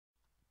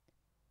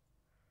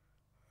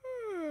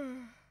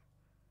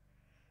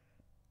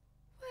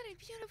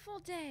beautiful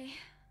day.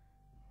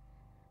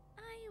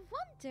 I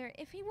wonder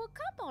if he woke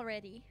up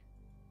already.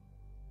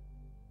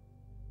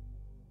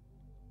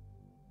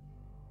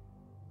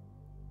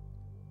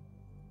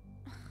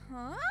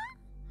 Huh?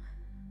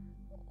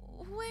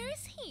 Where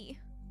is he?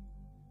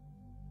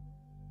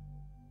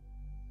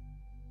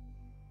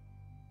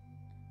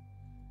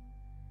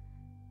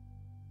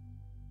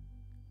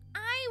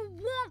 I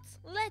won't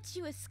let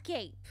you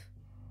escape.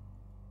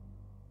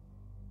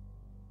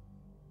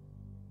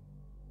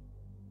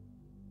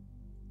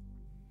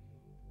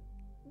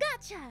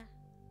 Gotcha!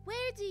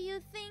 Where do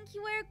you think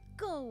you are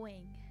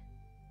going?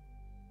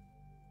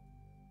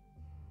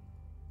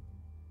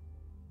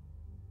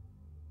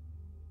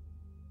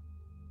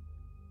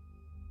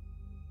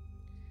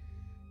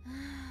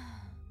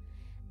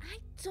 I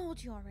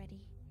told you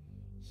already.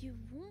 You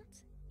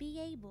won't be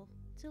able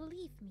to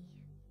leave me.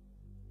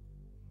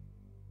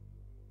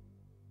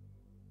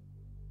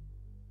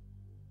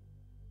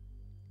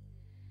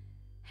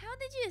 How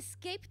did you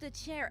escape the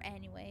chair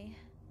anyway?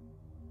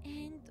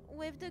 And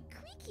with the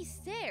creaky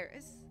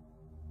stairs?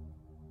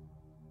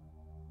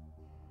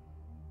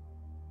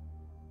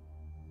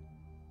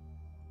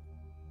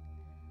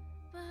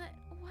 But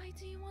why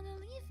do you want to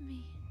leave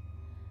me?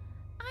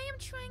 I am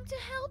trying to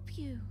help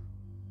you.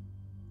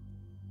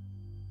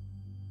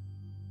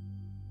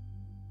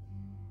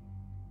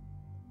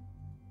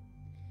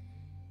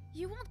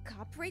 You won't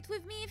cooperate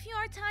with me if you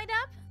are tied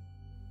up?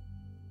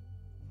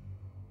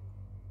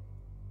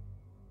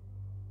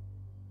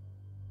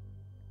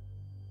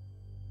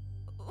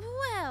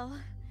 Well,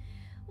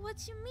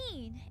 what you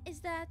mean is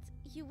that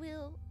you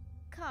will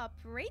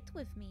cooperate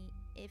with me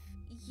if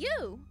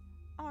you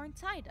aren't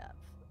tied up,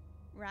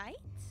 right?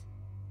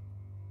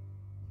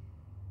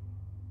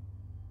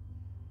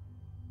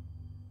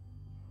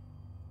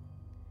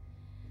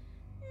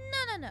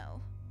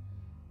 No.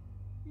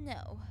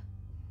 No.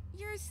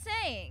 You're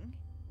saying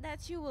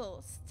that you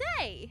will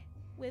stay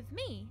with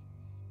me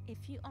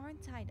if you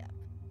aren't tied up,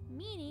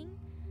 meaning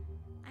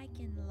I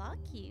can lock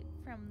you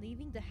from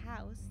leaving the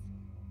house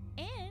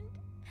and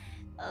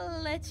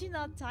let you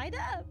not tied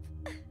up.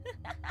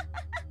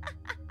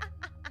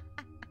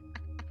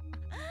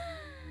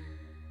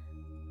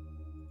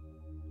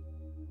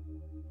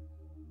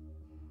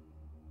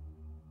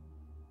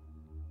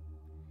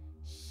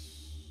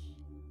 Shh,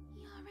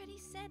 you already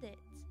said it.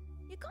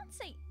 You can't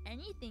say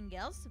anything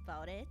else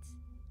about it.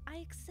 I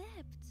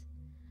accept.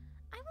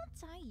 I won't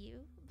tie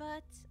you,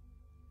 but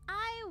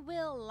I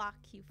will lock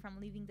you from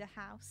leaving the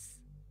house.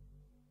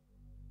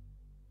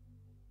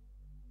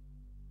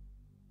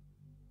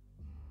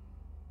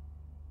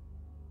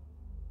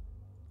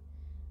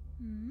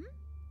 Hmm?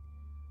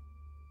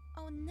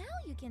 Oh, now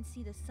you can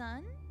see the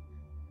sun?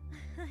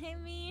 I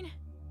mean,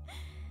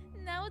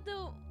 now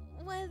the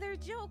weather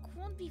joke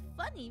won't be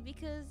funny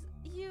because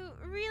you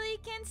really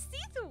can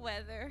see the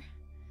weather.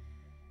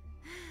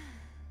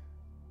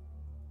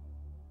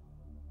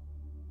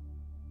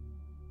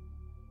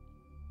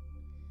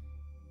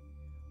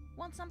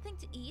 Want something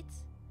to eat?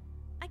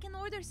 I can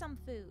order some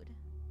food.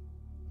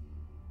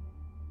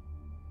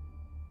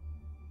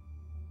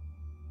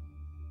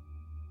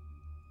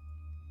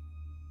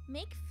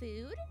 Make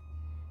food?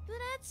 But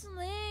that's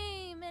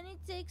lame and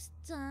it takes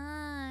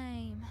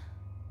time.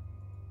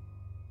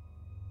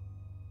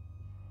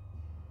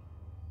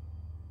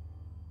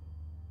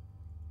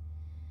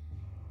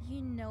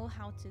 You know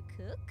how to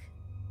cook?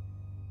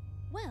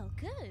 Well,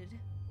 good.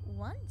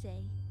 One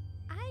day,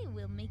 I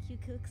will make you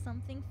cook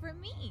something for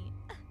me.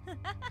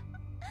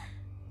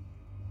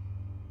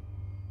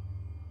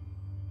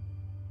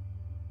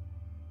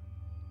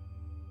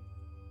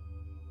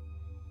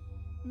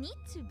 Need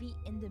to be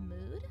in the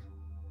mood?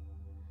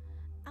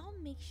 I'll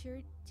make sure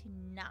to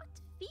not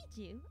feed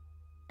you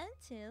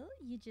until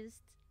you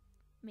just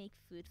make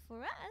food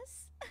for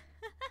us.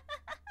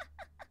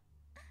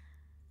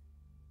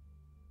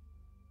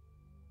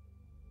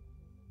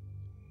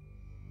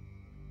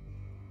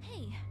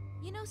 Hey,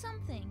 you know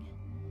something?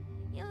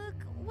 You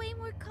look way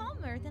more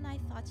calmer than I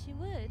thought you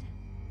would.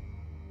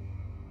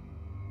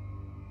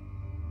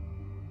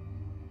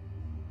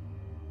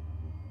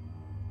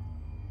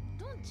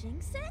 Don't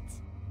jinx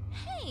it?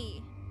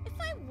 Hey, if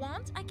I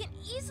want, I can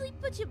easily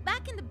put you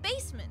back in the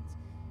basement.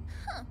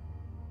 Huh.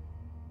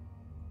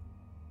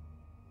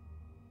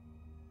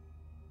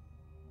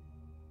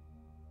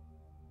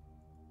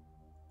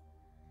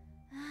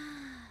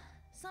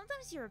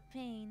 Sometimes you're a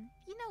pain.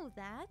 You know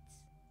that.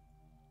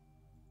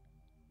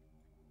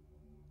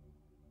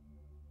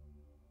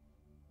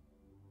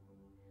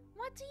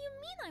 What do you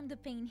mean I'm the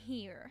pain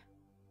here?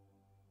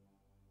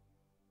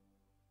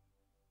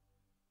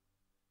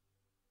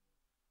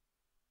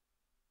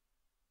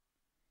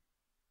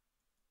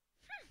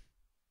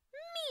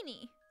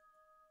 Meanie.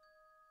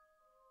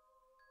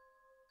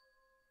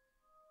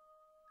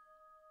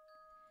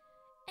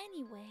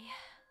 Anyway,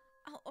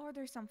 I'll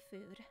order some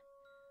food.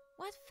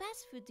 What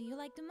fast food do you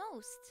like the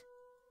most?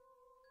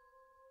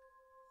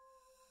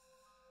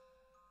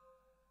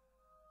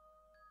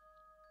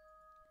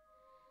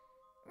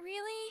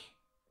 Really?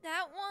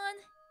 That one?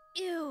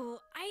 Ew,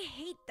 I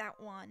hate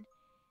that one.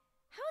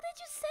 How did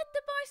you set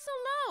the bar so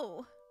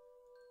low?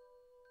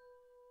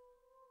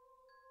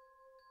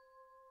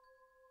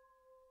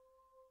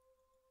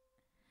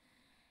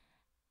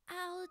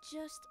 I'll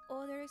just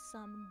order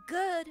some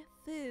good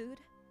food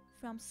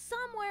from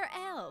somewhere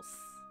else.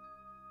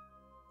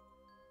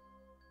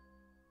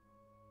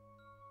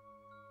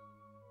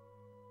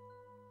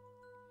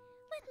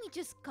 Let me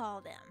just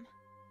call them.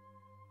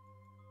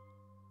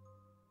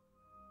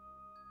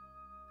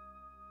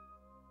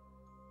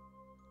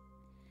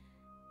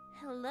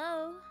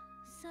 Hello,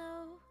 so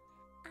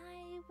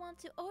I want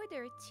to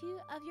order 2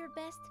 of your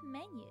best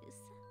menus.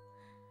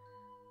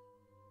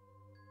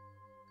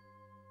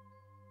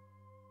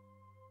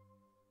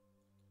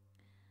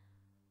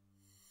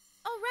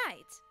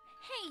 Alright,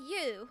 hey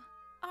you,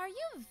 are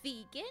you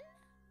vegan?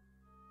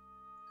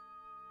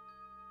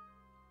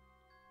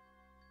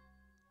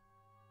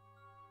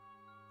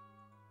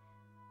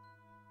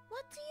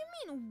 What do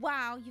you mean,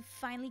 wow, you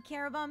finally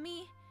care about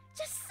me?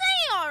 Just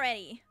say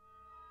already!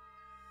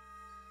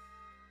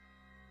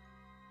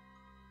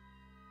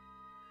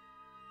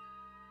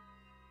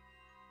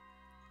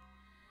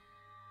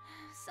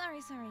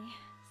 Sorry.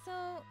 So,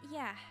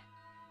 yeah.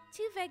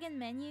 2 vegan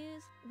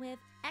menus with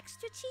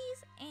extra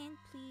cheese and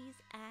please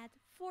add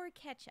 4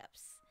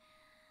 ketchups.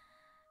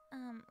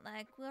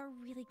 Like, we're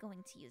really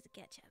going to use the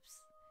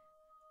ketchups.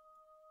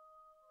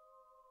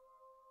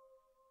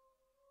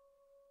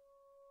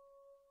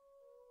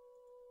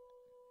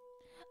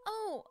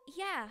 Oh,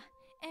 yeah.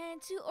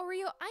 And 2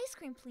 Oreo ice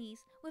cream, please,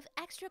 with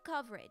extra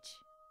coverage.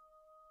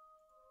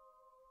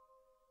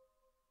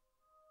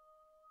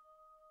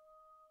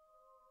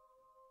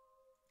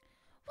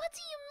 What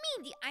do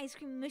you mean the ice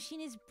cream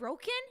machine is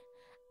broken?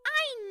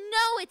 I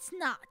know it's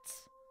not!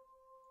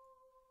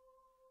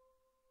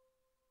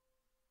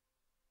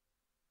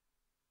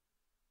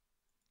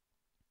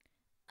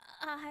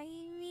 I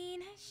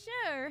mean,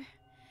 sure.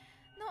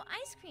 No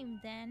ice cream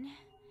then.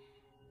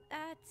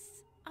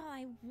 That's all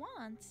I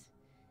want.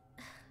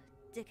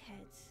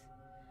 Dickheads.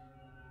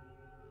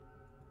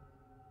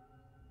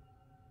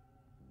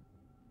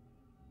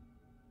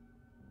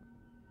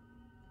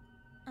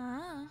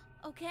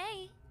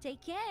 Okay.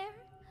 Take care.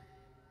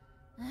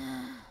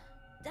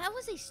 That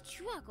was a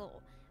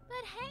struggle.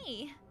 But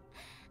hey,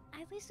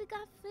 at least we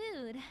got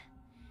food.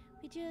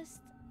 We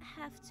just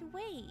have to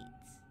wait.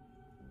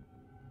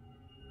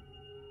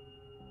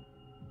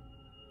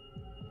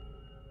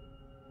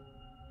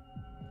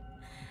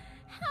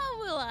 How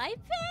will I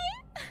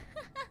pay?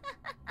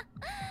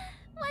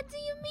 What do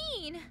you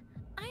mean?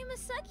 I'm a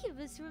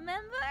succubus,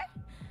 remember?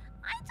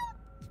 I don't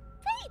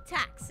pay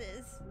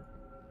taxes.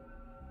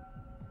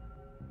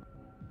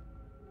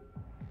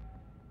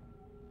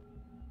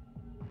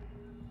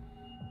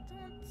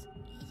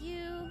 Don't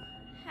you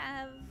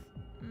have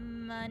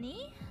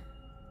money?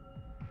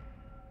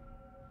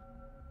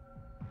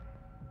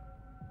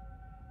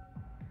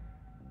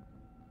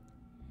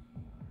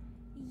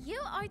 You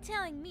are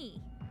telling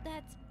me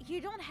that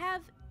you don't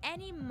have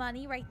any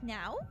money right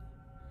now?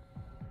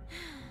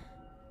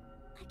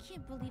 I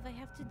can't believe I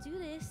have to do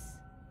this.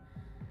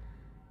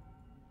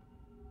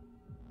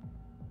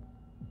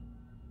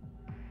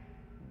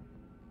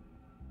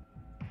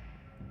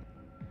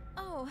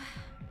 Oh,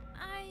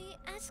 I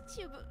asked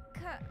you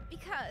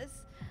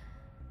because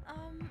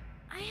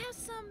I have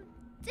some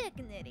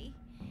dignity.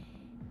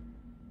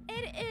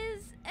 It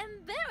is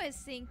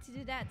embarrassing to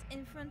do that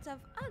in front of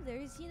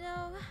others, you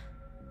know.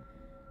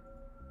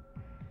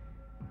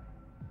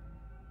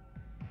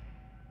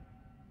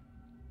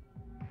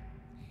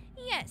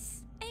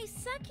 Yes, a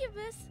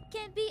succubus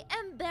can be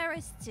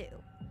embarrassed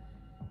too.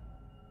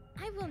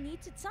 I will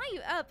need to tie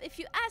you up if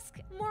you ask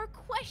more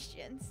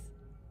questions.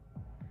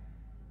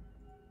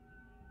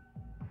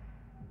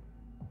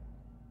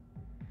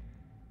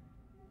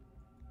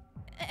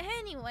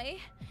 Anyway,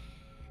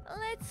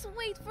 let's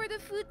wait for the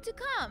food to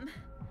come.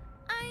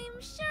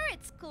 I'm sure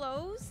it's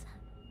close.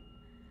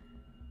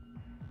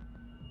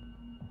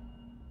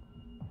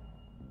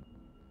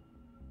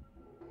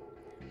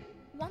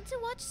 Want to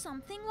watch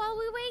something while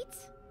we wait?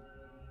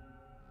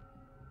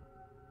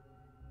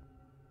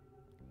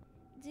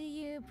 Do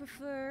you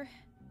prefer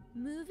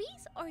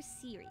movies or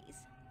series?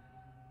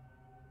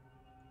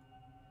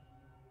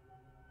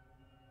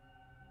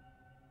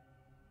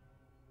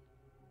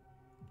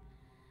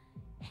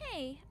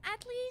 Hey,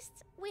 at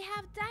least we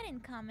have that in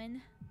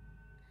common.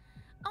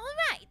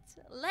 Alright,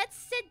 let's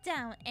sit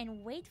down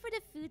and wait for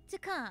the food to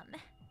come.